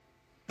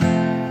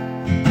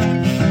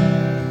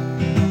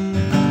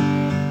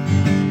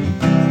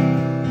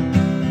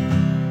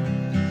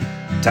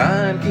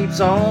Time keeps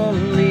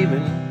on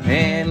leaving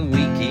and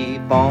we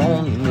keep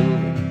on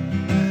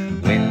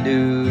moving. When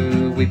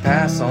do we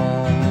pass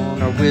on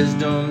our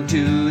wisdom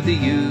to the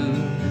youth?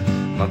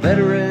 My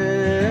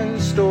veteran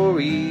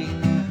story,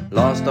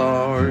 lost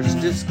arts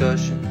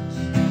discussions,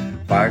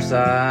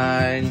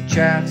 fireside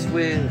chats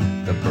with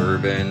a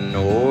bourbon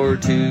or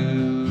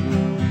two.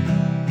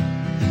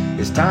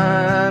 It's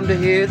time to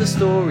hear the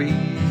stories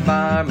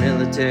by our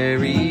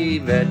military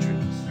veterans.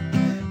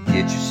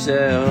 Get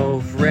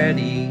yourself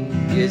ready.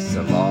 It's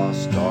the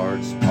Lost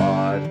Arts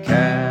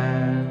Podcast.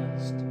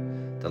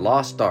 The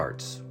Lost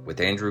Arts with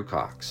Andrew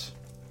Cox.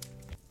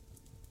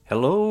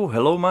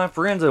 Hello, my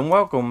friends, and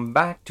welcome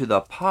back to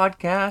the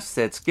podcast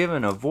that's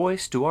given a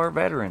voice to our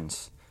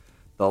veterans.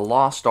 The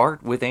Lost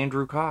Art with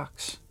Andrew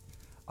Cox.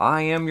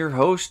 I am your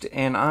host,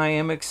 and I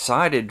am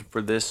excited for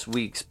this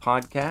week's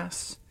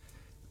podcast.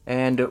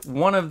 And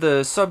one of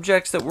the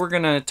subjects that we're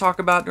going to talk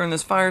about during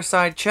this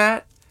fireside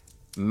chat,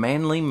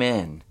 manly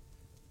men.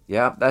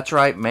 Yeah, that's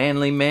right,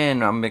 manly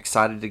men. I'm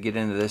excited to get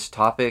into this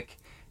topic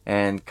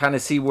and kind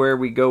of see where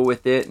we go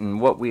with it and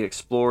what we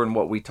explore and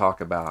what we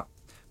talk about.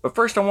 But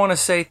first, I want to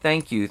say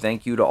thank you.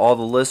 Thank you to all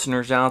the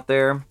listeners out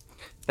there.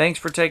 Thanks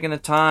for taking the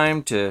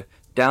time to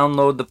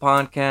download the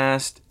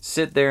podcast,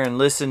 sit there and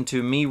listen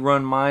to me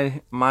run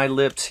my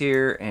lips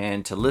here,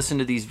 and to listen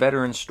to these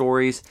veteran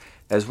stories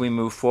as we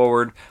move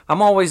forward.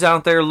 I'm always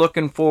out there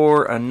looking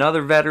for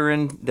another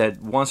veteran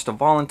that wants to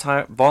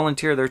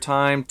volunteer their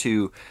time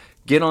to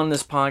get on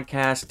this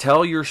podcast,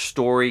 tell your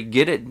story,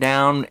 get it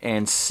down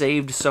and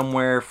saved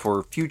somewhere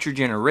for future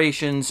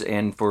generations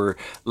and for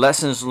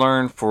lessons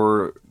learned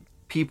for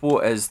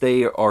people as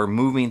they are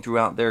moving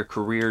throughout their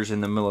careers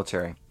in the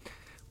military.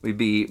 We'd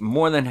be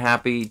more than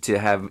happy to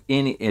have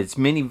as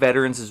many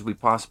veterans as we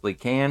possibly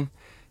can.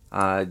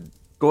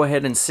 Go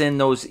ahead and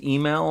send those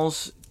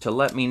emails to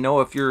let me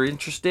know if you're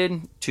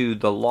interested to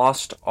the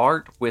Lost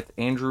Art with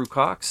Andrew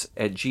Cox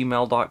at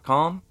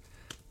gmail.com.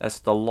 That's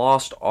the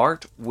Lost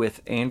Art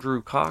with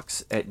Andrew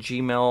Cox at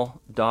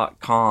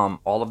gmail.com.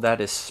 All of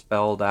that is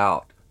spelled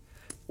out.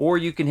 Or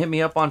you can hit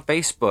me up on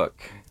Facebook.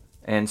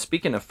 And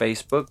speaking of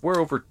Facebook,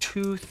 we're over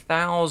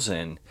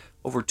 2,000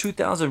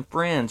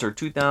 friends or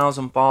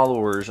 2,000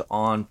 followers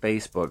on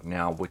Facebook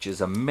now, which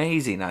is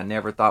amazing. I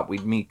never thought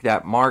we'd meet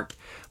that mark,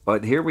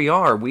 but here we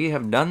are. We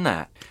have done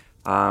that.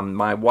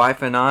 My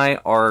wife and I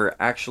are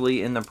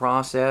actually in the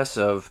process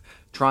of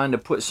trying to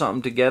put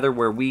something together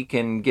where we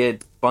can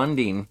get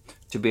funding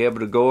to be able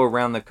to go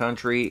around the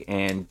country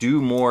and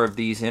do more of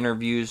these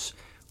interviews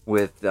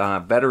with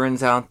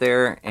veterans out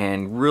there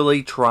and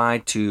really try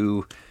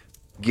to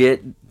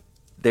get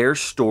their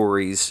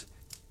stories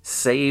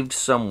saved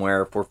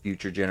somewhere for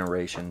future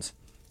generations.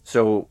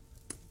 So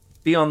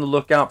be on the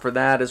lookout for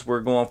that as we're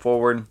going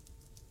forward.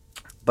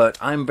 But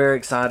I'm very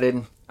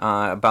excited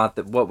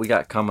about what we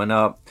got coming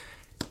up.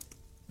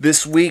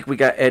 This week we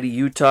got Eddie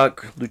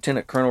Utuck,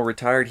 Lieutenant Colonel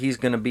retired. He's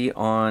going to be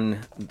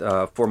on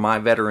for my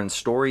veteran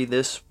story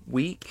this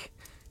week.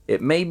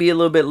 It may be a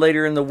little bit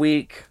later in the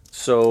week,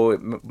 so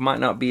it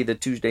might not be the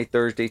Tuesday,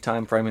 Thursday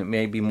time frame. It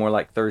may be more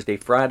like Thursday,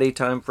 Friday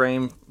time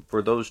frame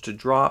for those to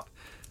drop.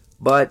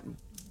 But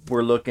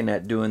we're looking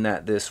at doing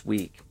that this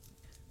week.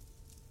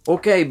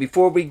 Okay,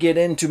 before we get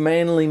into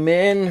manly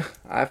men,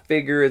 I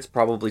figure it's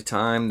probably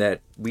time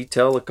that we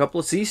tell a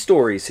couple of sea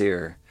stories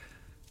here.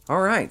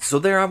 All right, so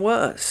there I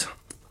was.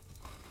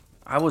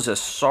 I was a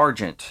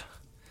sergeant,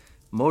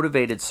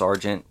 motivated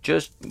sergeant,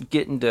 just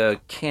getting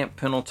to Camp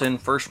Pendleton,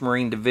 1st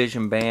Marine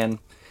Division Band,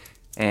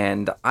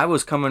 and I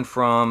was coming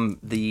from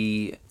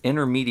the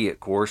intermediate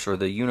course or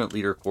the unit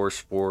leader course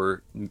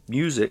for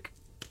music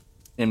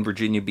in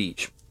Virginia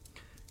Beach.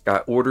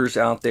 Got orders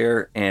out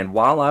there, and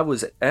while I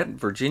was at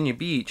Virginia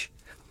Beach,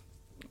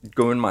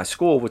 going to my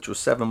school, which was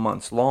 7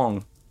 months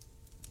long,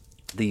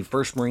 the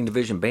 1st Marine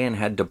Division Band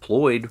had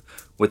deployed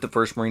with the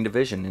 1st Marine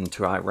Division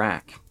into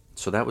Iraq.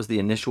 So that was the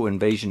initial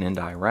invasion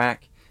into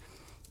Iraq,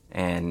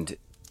 and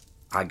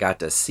I got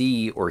to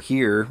see or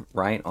hear,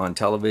 right, on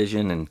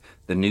television and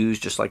the news,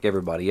 just like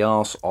everybody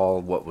else,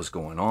 all what was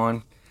going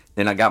on.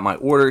 Then I got my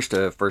orders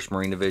to 1st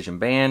Marine Division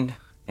Band,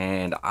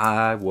 and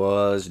I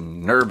was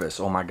nervous.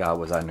 Oh my God,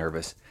 was I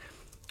nervous.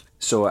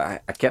 So I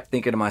kept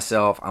thinking to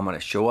myself, I'm going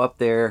to show up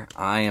there.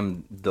 I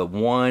am the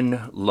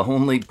one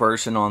lonely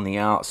person on the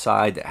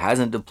outside that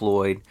hasn't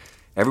deployed.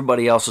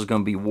 Everybody else is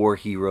going to be war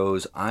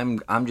heroes. I'm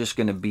just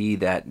going to be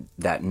that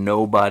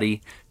nobody.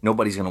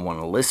 Nobody's going to want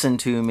to listen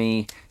to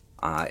me,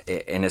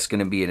 and it's going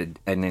to be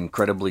an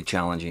incredibly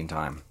challenging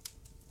time.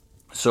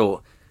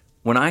 So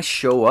when I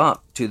show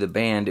up to the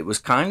band, it was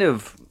kind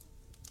of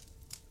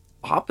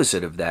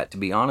opposite of that, to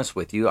be honest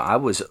with you. I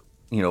was,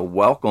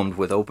 welcomed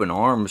with open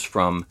arms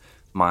from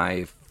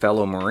my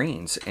fellow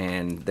Marines,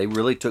 and they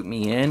really took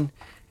me in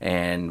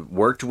and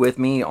worked with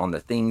me on the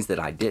things that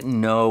I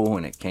didn't know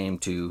when it came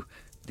to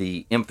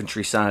the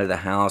infantry side of the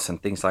house and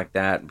things like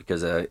that,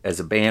 because as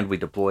a band we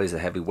deploy as a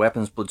heavy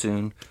weapons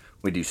platoon.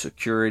 We do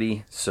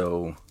security,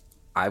 so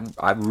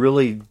I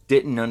really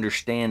didn't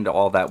understand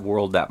all that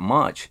world that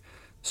much.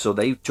 So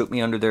they took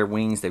me under their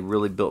wings. They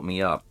really built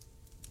me up.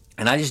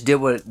 And I just did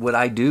what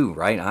I do,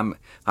 right? I'm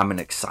an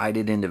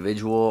excited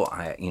individual.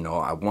 I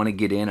want to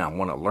get in. I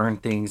want to learn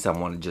things. I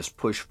want to just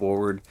push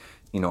forward.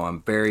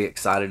 I'm very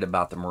excited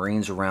about the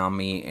Marines around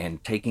me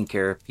and taking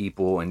care of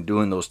people and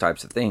doing those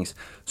types of things.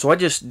 So I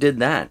just did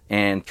that,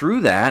 and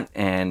through that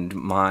and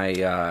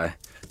my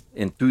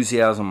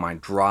enthusiasm, my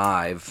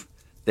drive,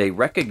 they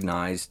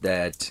recognized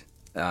that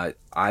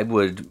I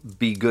would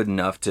be good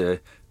enough to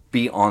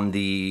be on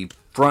the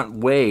front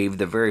wave,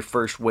 the very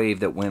first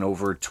wave that went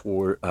over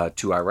to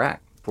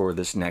Iraq for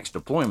this next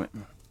deployment.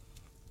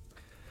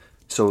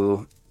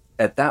 So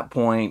at that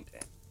point,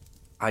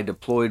 I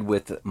deployed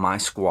with my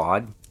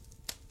squad,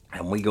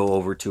 and we go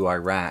over to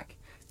Iraq,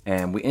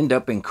 and we end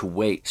up in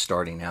Kuwait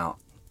starting out.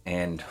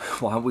 And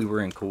while we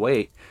were in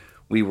Kuwait,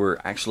 we were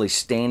actually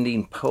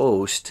standing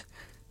post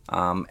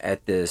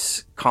at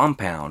this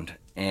compound,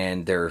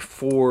 and there are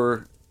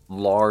 4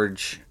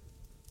 large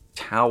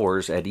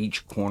towers at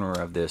each corner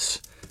of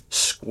this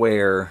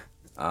square.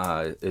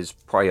 Is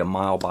probably a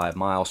mile by a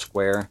mile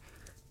square.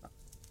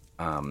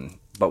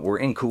 But we're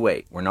in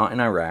Kuwait. We're not in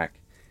Iraq.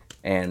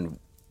 And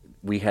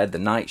we had the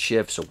night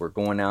shift, so we're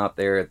going out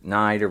there at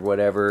night or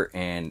whatever.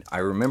 And I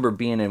remember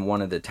being in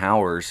one of the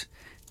towers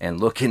and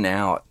looking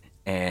out,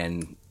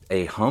 and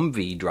a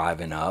Humvee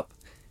driving up.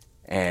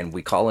 And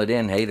we call it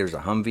in, hey, there's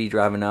a Humvee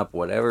driving up,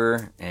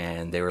 whatever.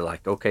 And they were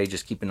like, okay,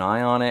 just keep an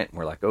eye on it. And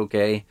we're like,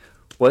 okay.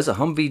 Well, as a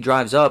Humvee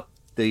drives up,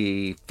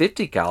 the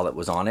 50 cal that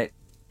was on it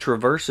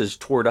traverses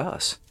toward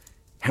us.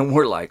 And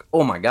we're like,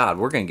 oh my God,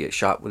 we're going to get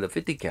shot with a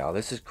 50 cal.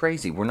 This is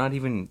crazy. We're not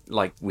even,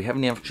 like, we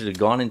haven't actually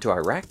gone into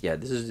Iraq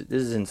yet. This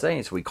is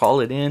insane. So we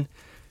call it in,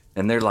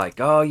 and they're like,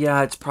 oh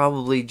yeah, it's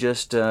probably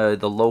just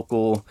the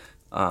local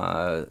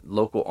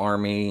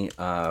army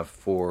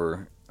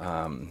for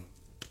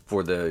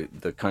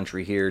the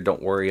country here.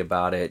 Don't worry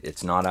about it.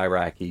 It's not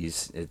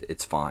Iraqis.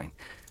 It's fine.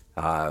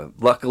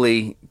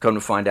 Luckily, come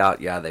to find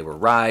out, yeah, they were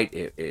right.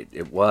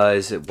 It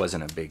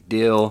wasn't a big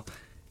deal.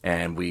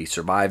 And we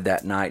survived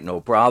that night, no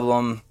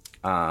problem.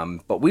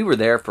 But we were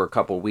there for a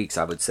couple of weeks,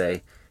 I would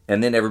say.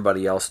 And then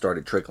everybody else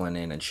started trickling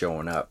in and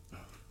showing up.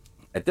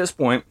 At this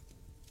point,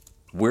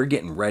 we're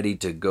getting ready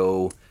to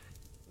go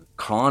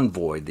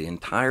convoy. The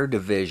entire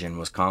division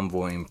was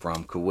convoying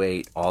from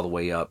Kuwait all the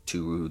way up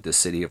to the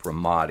city of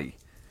Ramadi.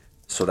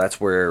 So that's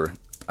where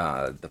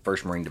the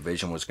 1st Marine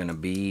Division was going to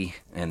be.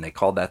 And they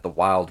called that the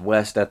Wild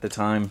West at the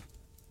time.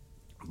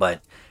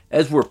 But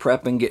as we're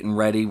prepping, getting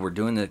ready,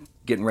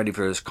 getting ready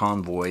for this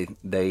convoy,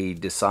 they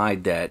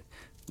decide that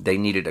they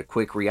needed a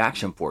quick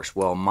reaction force.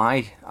 Well,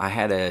 I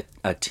had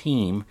a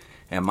team,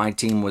 and my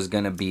team was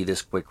going to be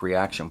this quick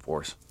reaction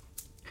force.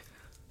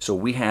 So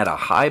we had a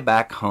high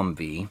back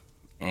Humvee,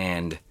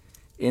 and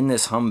in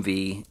this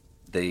Humvee,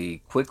 the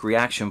quick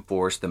reaction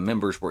force, the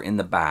members were in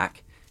the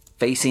back,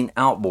 facing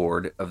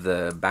outboard of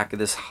the back of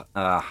this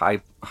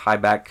high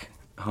back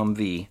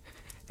Humvee,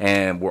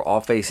 and we're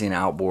all facing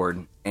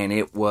outboard, and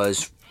it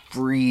was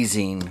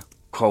freezing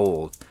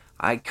cold.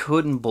 I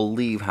couldn't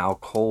believe how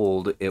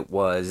cold it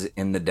was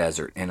in the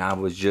desert, and I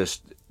was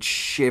just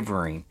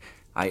shivering.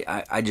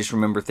 I just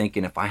remember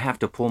thinking, if I have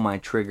to pull my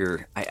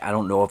trigger, I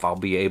don't know if I'll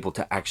be able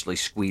to actually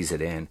squeeze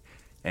it in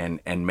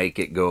and make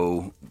it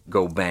go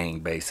bang,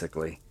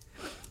 basically.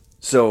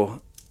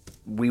 So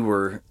we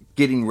were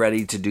getting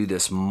ready to do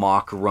this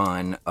mock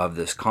run of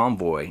this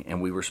convoy,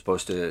 and we were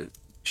supposed to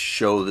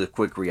show the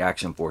quick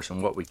reaction force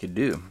and what we could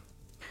do.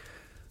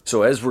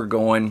 So as we're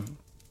going,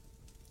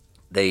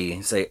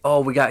 they say, oh,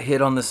 we got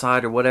hit on the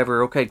side or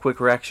whatever. Okay, quick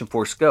reaction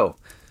force, go.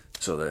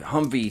 So the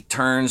Humvee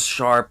turns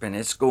sharp, and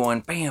it's going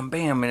bam,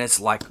 bam, and it's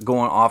like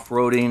going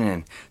off-roading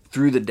and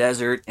through the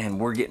desert, and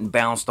we're getting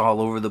bounced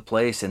all over the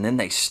place. And then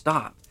they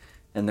stop,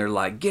 and they're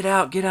like, get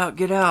out, get out,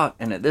 get out.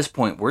 And at this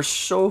point, we're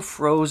so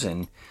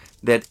frozen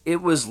that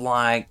it was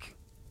like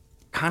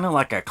kind of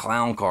like a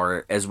clown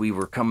car as we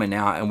were coming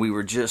out, and we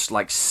were just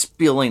like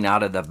spilling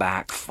out of the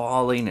back,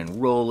 falling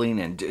and rolling,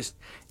 and just,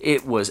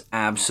 it was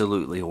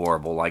absolutely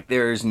horrible. Like,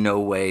 there is no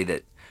way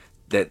that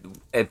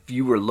if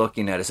you were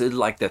looking at us, it's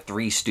like the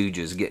Three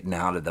Stooges getting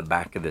out of the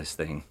back of this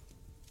thing.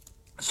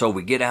 So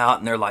we get out,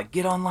 and they're like,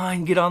 get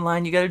online,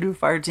 you got to do a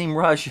fire team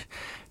rush.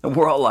 And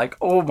we're all like,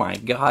 oh my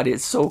God,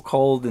 it's so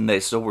cold.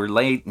 And so we're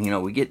late,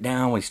 we get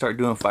down, we start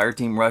doing fire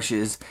team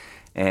rushes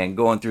and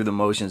going through the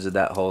motions of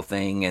that whole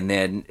thing. And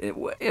then it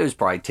was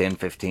probably 10,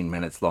 15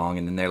 minutes long.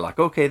 And then they're like,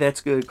 okay,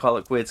 that's good, call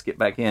it quits, get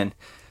back in.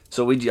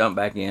 So we jump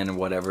back in and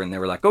whatever. And they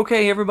were like,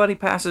 okay, everybody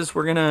passes,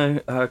 we're going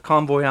to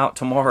convoy out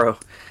tomorrow.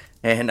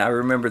 And I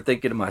remember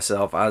thinking to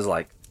myself, I was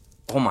like,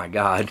 oh my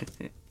God,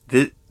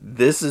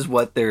 this is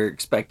what they're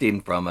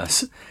expecting from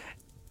us.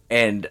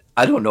 And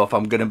I don't know if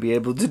I'm going to be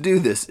able to do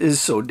this. It's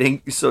so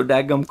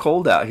daggum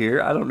cold out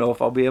here. I don't know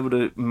if I'll be able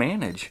to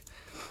manage.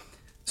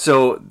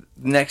 So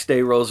next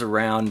day rolls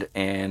around,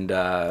 and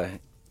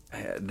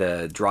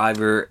the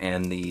driver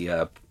and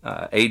the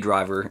A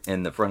driver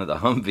in the front of the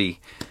Humvee,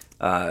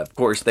 of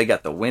course, they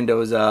got the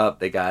windows up.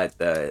 They got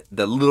the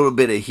little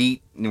bit of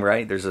heat,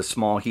 right? There's a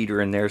small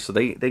heater in there, so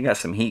they got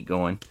some heat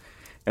going.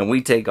 And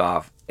we take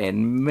off,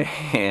 and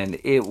man,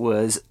 it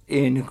was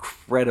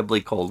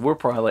incredibly cold. We're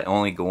probably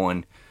only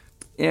going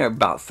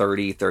about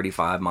 30,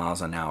 35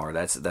 miles an hour.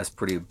 That's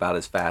pretty about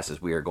as fast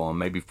as we are going,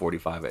 maybe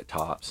 45 at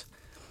tops.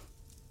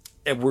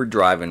 And we're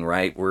driving,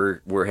 right?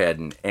 We're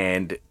heading,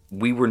 and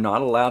we were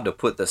not allowed to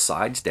put the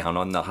sides down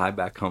on the high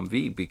back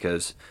Humvee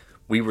because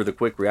we were the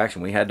quick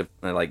reaction. We had to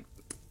like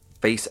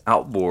face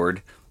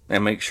outboard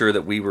and make sure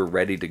that we were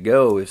ready to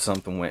go if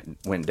something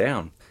went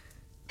down.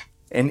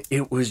 And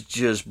it was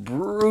just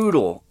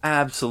brutal,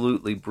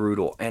 absolutely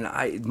brutal.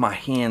 And my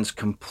hands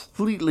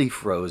completely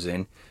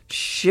frozen,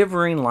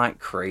 shivering like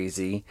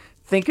crazy,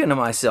 thinking to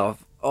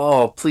myself,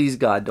 oh, please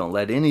God, don't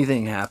let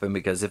anything happen,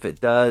 because if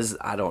it does,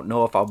 I don't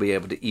know if I'll be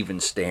able to even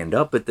stand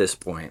up at this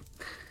point.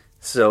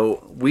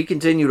 So we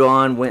continued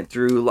on, went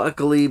through.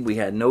 Luckily, we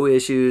had no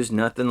issues,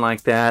 nothing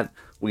like that.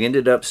 We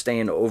ended up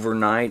staying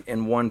overnight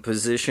in one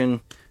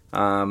position,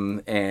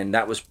 and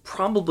that was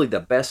probably the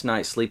best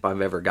night's sleep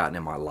I've ever gotten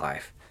in my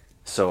life.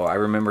 So I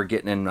remember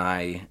getting in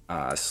my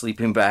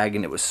sleeping bag,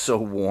 and it was so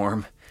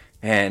warm,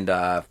 and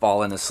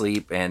falling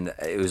asleep, and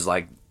it was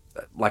like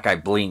I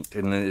blinked,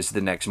 and then it's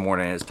the next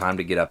morning, and it's time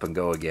to get up and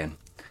go again.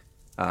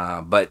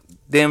 But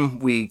then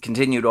we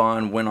continued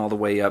on, went all the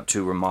way up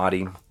to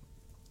Ramadi,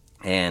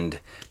 and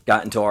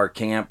got into our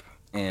camp.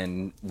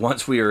 And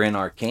once we were in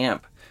our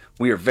camp,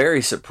 we were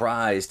very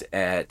surprised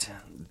at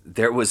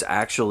there was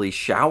actually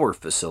shower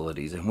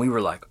facilities, and we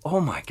were like, oh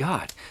my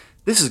God,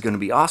 this is going to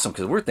be awesome,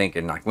 because we're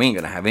thinking like we ain't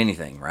going to have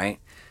anything, right?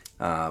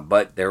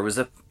 But there was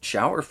a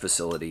shower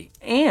facility,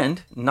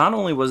 and not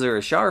only was there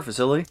a shower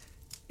facility,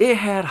 it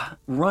had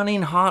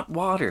running hot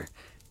water.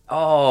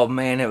 Oh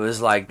man, it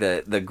was like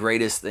the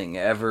greatest thing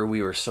ever.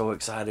 We were so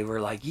excited. We were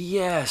like,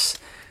 yes.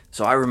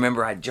 So I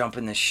remember I'd jump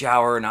in the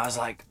shower, and I was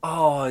like,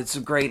 oh, it's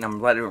great. And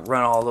I'm letting it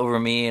run all over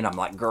me, and I'm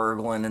like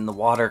gurgling in the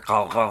water.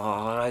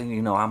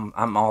 You know,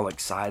 I'm all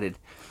excited.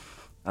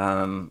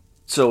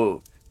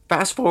 So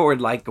fast forward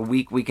like a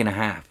week and a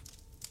half,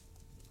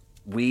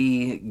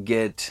 we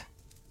get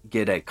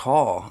a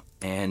call,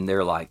 and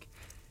they're like,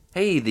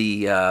 hey,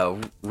 the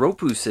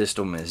ROPU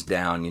system is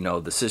down, you know,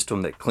 the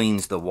system that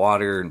cleans the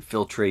water and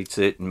filtrates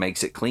it and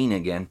makes it clean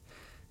again.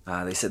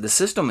 They said the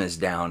system is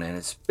down, and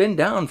it's been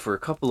down for a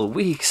couple of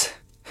weeks.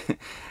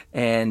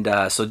 And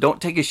so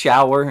don't take a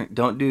shower,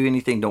 don't do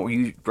anything,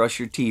 don't brush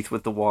your teeth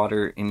with the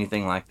water,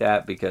 anything like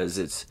that,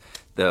 because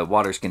the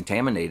water's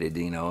contaminated,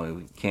 you know,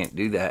 we can't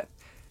do that.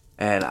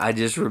 And I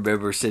just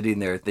remember sitting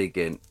there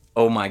thinking,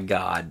 oh my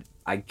God,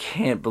 I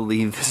can't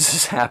believe this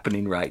is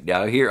happening right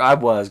now. Here I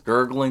was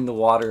gurgling the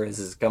water as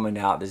it's coming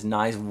out, this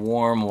nice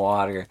warm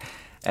water,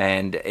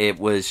 and it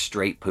was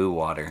straight poo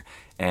water.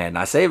 And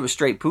I say it was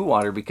straight poo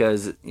water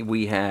because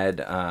we had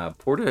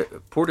porta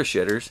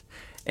shitters,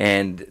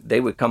 and they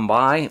would come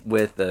by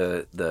with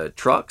the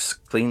trucks,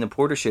 clean the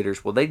porta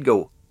shitters. Well, they'd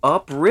go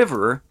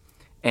upriver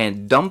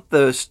and dump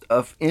the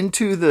stuff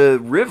into the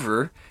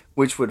river,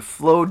 which would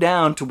flow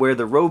down to where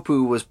the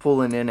ROPU was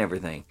pulling in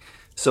everything.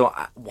 So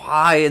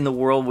why in the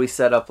world we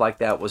set up like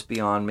that was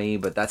beyond me,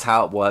 but that's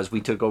how it was.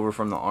 We took over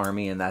from the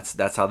Army, and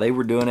that's how they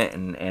were doing it,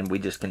 and we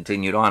just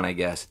continued on, I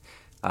guess.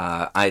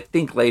 I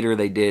think later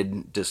they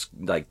did just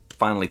like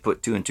finally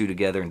put two and two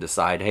together and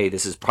decide, hey,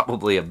 this is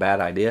probably a bad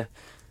idea.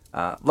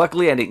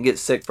 Luckily, I didn't get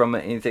sick from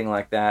it, anything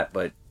like that,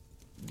 but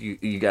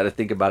you got to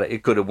think about it.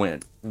 It could have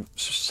went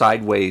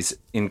sideways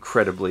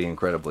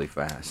incredibly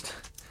fast.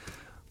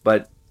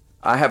 But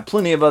I have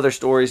plenty of other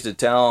stories to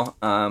tell,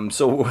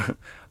 so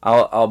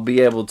I'll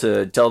be able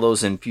to tell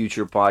those in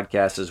future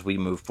podcasts as we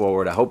move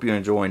forward. I hope you're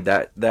enjoying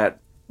that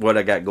what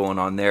I got going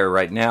on there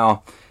right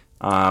now.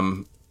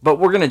 But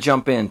we're going to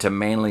jump into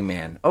manly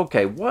man.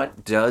 Okay,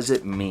 what does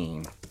it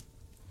mean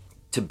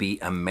to be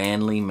a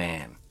manly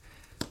man?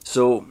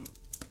 So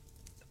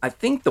I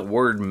think the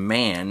word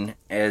man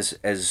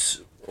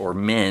or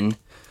men,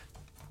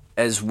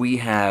 as we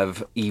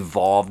have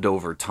evolved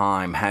over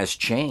time, has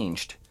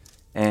changed.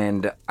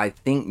 And I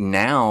think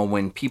now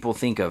when people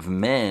think of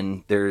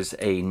men, there's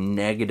a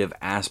negative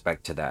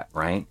aspect to that,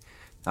 right?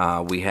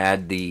 We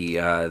had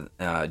the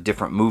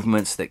different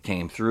movements that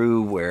came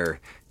through where,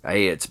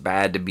 hey, it's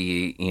bad to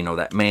be, you know,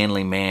 that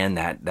manly man,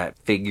 that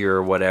figure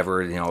or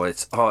whatever, you know,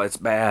 it's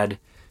bad.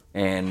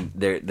 And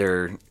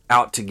they're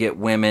out to get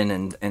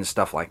women and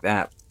stuff like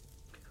that.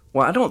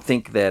 Well, I don't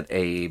think that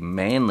a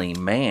manly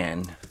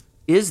man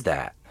is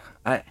that.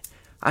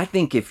 I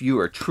think if you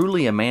are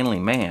truly a manly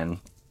man,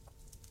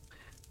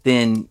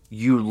 then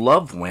you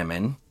love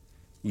women.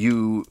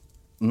 You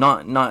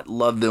not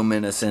love them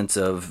in a sense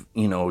of,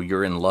 you know,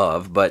 you're in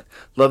love, but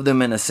love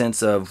them in a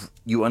sense of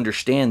you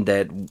understand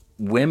that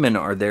women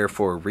are there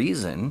for a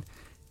reason,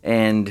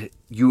 and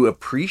you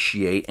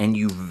appreciate and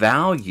you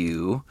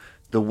value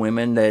the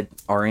women that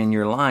are in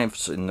your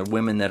lives and the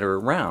women that are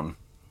around.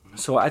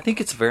 So I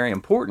think it's very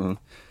important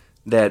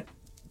that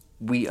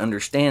we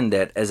understand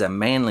that as a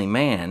manly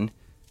man,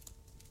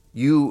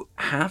 you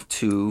have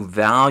to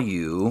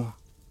value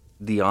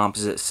the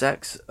opposite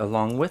sex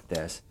along with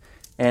this.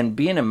 And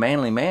being a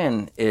manly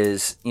man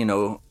is,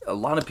 a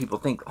lot of people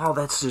think, oh,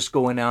 that's just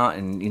going out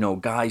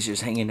and, guys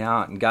just hanging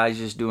out and guys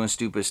just doing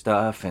stupid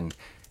stuff and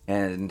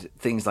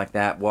things like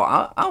that.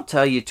 Well, I'll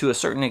tell you, to a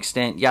certain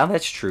extent, yeah,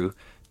 that's true.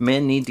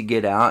 Men need to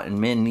get out and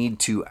men need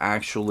to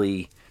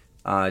actually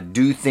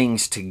do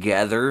things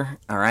together,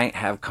 all right?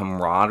 Have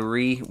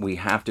camaraderie. We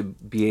have to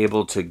be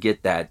able to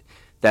get that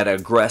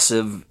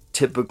aggressive,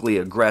 typically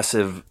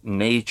aggressive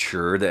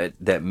nature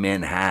that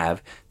men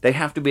have. They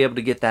have to be able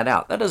to get that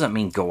out. That doesn't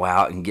mean go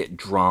out and get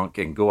drunk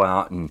and go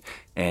out and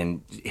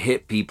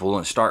hit people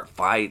and start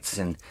fights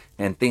and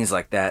things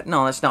like that.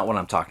 No, that's not what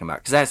I'm talking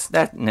about, because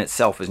that in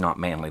itself is not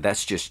manly.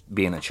 That's just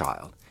being a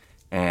child.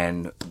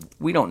 And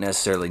we don't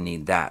necessarily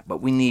need that,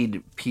 but we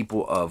need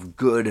people of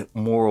good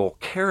moral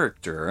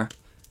character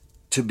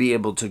to be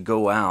able to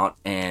go out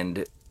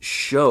and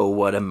show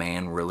what a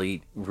man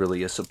really,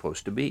 really is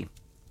supposed to be.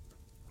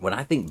 When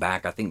I think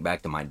back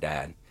to my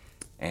dad,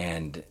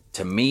 and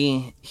to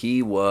me,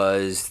 he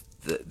was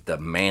the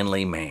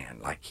manly man.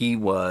 Like, he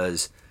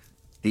was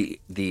the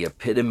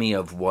epitome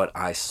of what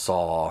I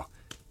saw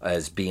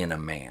as being a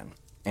man.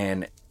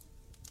 And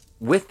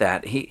with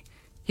that, he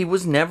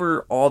was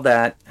never all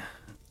that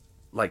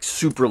like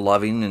super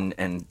loving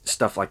and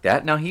stuff like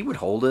that. Now, he would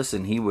hold us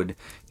and he would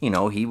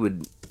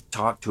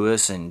talk to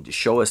us and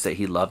show us that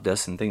he loved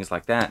us and things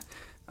like that.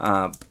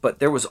 But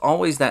there was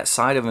always that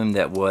side of him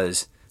that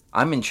was,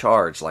 I'm in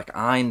charge, like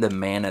I'm the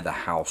man of the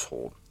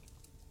household,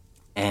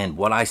 and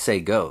what I say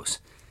goes.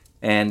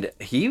 And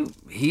he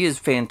is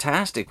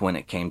fantastic when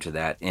it came to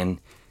that, and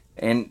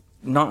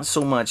not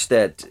so much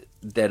that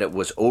it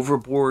was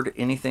overboard,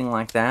 anything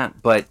like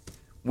that, but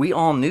we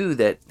all knew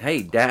that,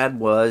 hey, Dad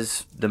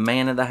was the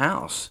man of the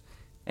house,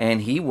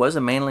 and he was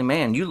a manly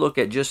man. You look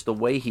at just the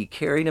way he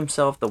carried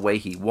himself, the way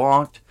he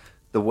walked,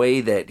 the way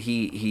that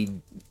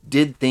he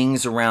did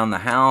things around the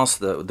house,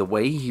 the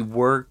way he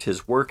worked,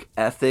 his work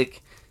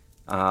ethic.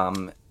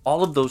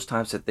 All of those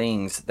types of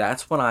things,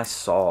 that's what I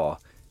saw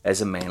as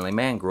a manly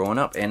man growing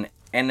up. And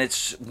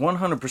it's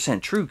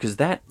 100% true, because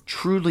that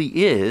truly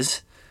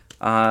is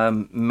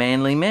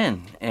manly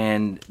men.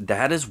 And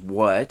that is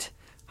what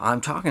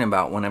I'm talking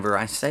about whenever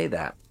I say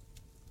that.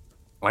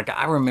 Like,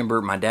 I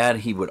remember my dad,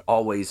 he would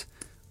always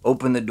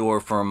open the door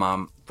for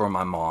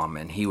my mom,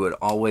 and he would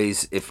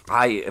always, if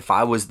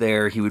I was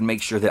there, he would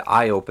make sure that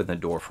I opened the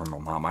door for my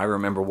mom. I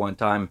remember one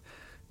time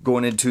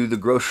going into the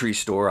grocery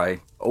store, I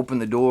opened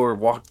the door,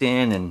 walked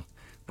in, and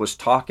was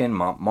talking.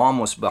 My mom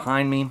was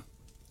behind me,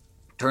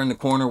 turned the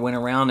corner, went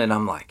around, and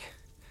I'm like,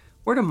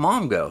 where did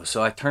Mom go?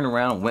 So I turned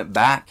around and went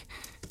back,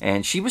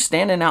 and she was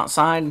standing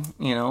outside,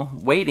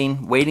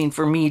 waiting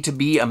for me to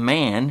be a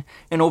man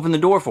and open the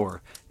door for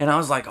her. And I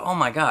was like, oh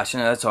my gosh.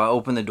 And so I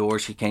opened the door,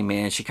 she came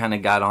in, she kind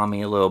of got on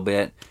me a little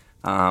bit.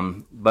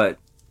 But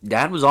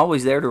Dad was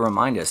always there to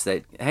remind us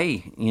that,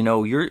 hey,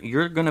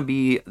 you're going to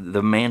be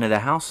the man of the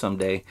house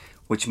someday,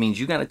 which means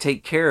you got to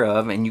take care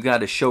of, and you got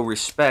to show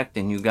respect,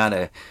 and you got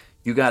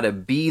to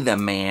be the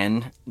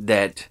man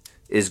that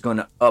is going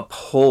to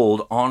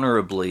uphold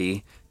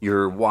honorably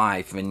your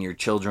wife and your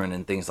children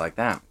and things like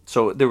that.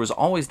 So there was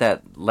always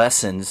that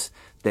lessons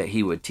that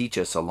he would teach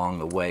us along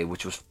the way,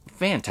 which was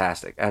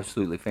fantastic,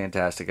 absolutely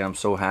fantastic. I'm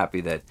so happy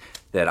that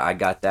I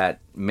got that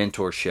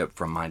mentorship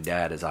from my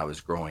dad as I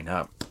was growing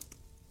up.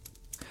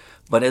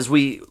 But as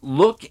we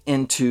look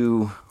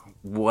into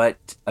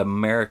what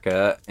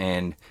America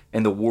and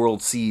the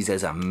world sees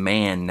as a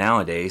man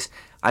nowadays,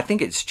 I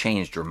think it's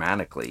changed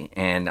dramatically.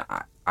 And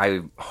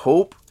I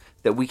hope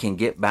that we can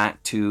get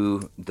back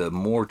to the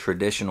more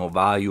traditional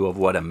value of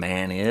what a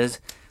man is.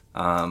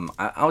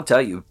 I'll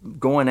tell you,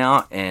 going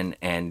out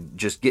and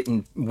just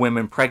getting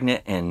women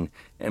pregnant and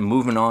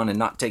moving on and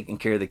not taking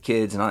care of the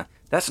kids, and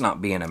that's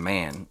not being a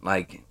man.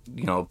 Like,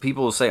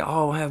 people will say,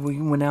 oh,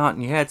 you went out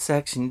and you had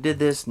sex and you did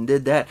this and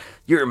did that,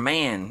 you're a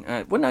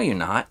man. Well, no, you're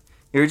not.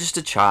 You're just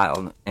a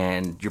child,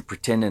 and you're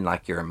pretending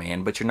like you're a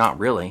man, but you're not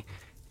really.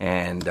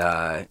 And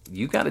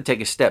you got to take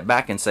a step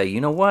back and say,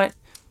 you know what?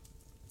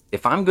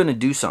 If I'm going to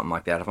do something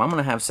like that, if I'm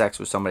going to have sex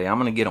with somebody, I'm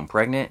going to get them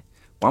pregnant,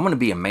 well, I'm going to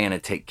be a man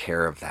and take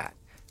care of that.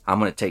 I'm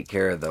going to take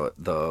care of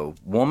the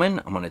woman.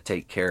 I'm going to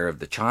take care of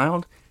the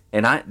child.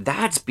 And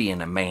that's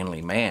being a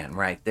manly man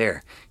right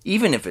there.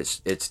 Even if it's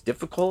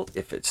difficult,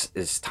 if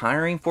it's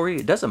tiring for you,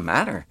 it doesn't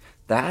matter.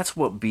 That's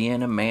what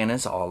being a man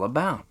is all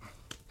about.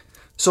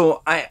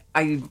 So I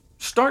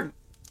started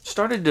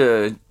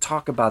to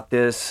talk about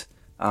this.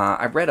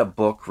 I read a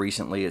book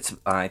recently.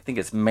 I think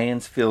it's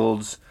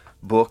Mansfield's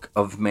Book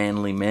of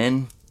Manly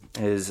Men,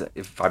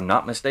 if I'm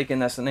not mistaken,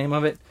 that's the name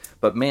of it.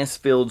 But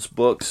Mansfield's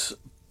Book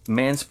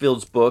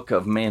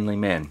of Manly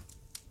Men.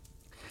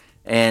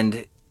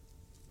 And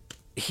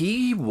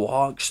he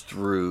walks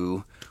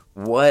through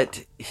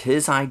what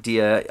his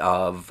idea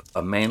of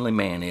a manly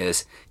man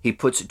is. He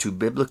puts it to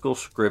biblical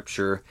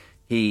scripture.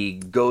 He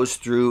goes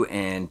through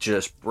and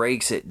just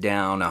breaks it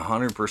down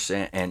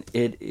 100%, and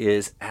it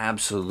is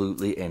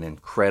absolutely an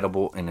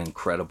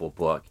incredible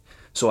book.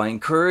 So I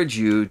encourage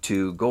you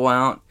to go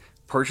out,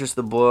 purchase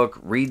the book,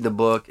 read the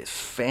book. It's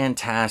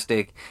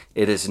fantastic.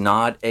 It is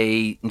not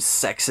a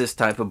sexist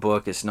type of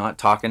book. It's not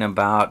talking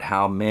about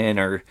how men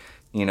are,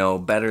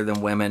 better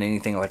than women,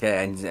 anything like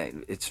that.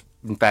 And it's,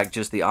 in fact,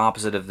 just the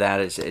opposite of that.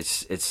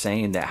 It's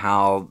saying that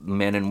how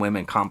men and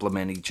women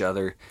complement each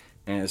other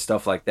and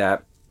stuff like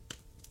that.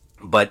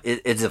 But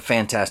it's a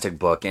fantastic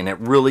book, and it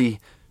really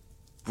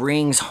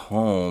brings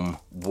home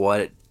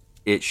what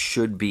it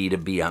should be to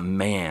be a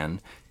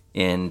man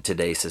in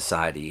today's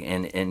society,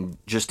 and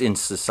just in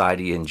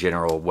society in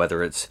general,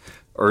 whether it's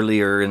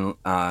earlier in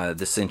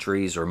the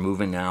centuries or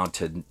moving now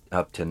to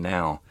up to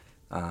now.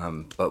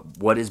 But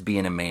what is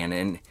being a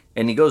man?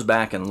 And he goes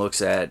back and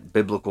looks at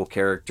biblical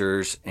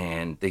characters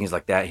and things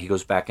like that. He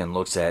goes back and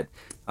looks at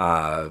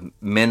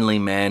manly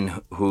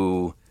men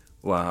who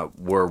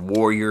were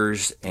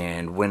warriors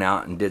and went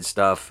out and did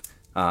stuff,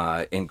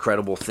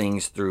 incredible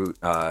things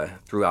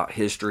throughout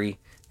history.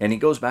 And he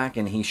goes back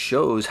and he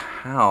shows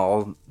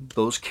how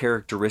those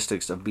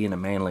characteristics of being a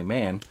manly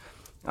man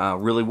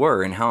really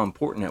were and how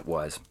important it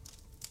was.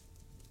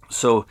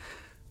 So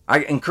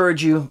I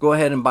encourage you, go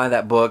ahead and buy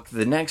that book.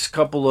 The next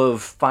couple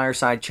of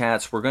fireside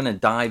chats, we're going to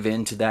dive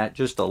into that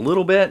just a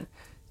little bit,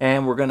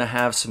 and we're going to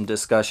have some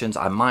discussions.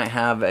 I might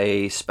have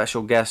a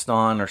special guest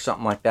on or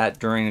something like that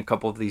during a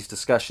couple of these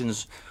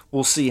discussions.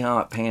 We'll see how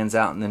it pans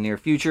out in the near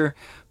future,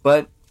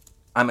 but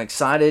I'm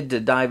excited to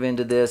dive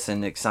into this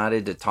and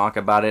excited to talk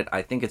about it.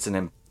 I think it's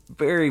a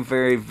very,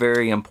 very,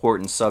 very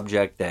important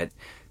subject that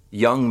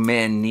young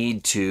men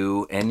need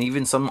to, and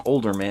even some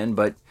older men,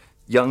 but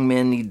young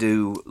men need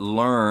to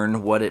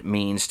learn what it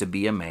means to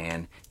be a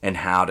man and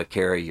how to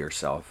carry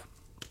yourself.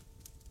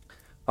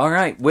 All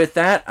right, with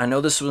that, I know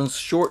this one's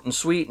short and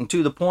sweet and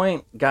to the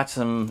point. Got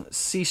some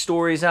sea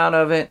stories out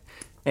of it,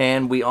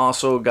 and we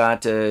also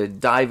got to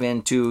dive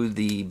into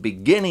the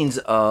beginnings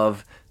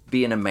of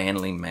being a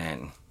manly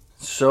man.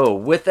 So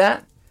with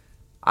that,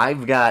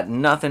 I've got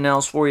nothing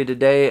else for you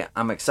today.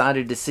 I'm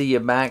excited to see you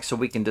back so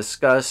we can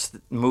discuss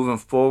moving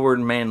forward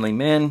manly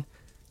men.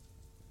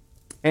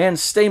 And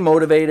stay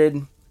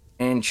motivated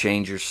and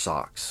change your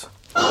socks.